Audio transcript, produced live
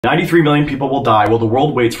93 million people will die while the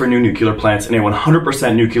world waits for new nuclear plants in a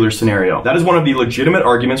 100% nuclear scenario. That is one of the legitimate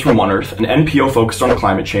arguments from One Earth, an NPO focused on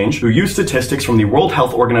climate change, who use statistics from the World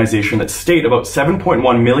Health Organization that state about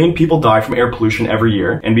 7.1 million people die from air pollution every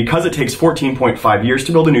year, and because it takes 14.5 years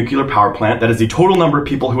to build a nuclear power plant, that is the total number of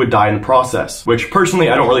people who would die in the process. Which, personally,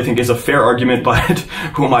 I don't really think is a fair argument, but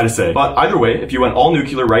who am I to say? But either way, if you went all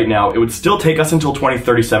nuclear right now, it would still take us until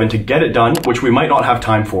 2037 to get it done, which we might not have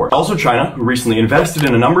time for. Also, China, who recently invested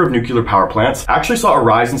in a number of nuclear power plants, actually saw a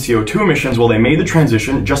rise in CO2 emissions while they made the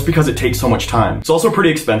transition just because it takes so much time. It's also pretty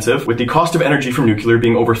expensive, with the cost of energy from nuclear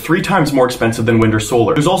being over 3 times more expensive than wind or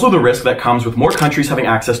solar. There's also the risk that comes with more countries having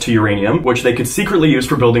access to uranium, which they could secretly use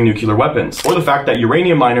for building nuclear weapons, or the fact that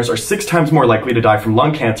uranium miners are 6 times more likely to die from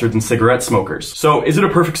lung cancer than cigarette smokers. So is it a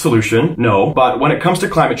perfect solution? No, but when it comes to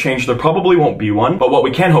climate change, there probably won't be one, but what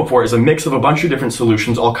we can hope for is a mix of a bunch of different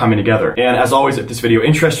solutions all coming together. And as always, if this video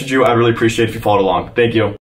interested you, I'd really appreciate if you followed along. Thank you.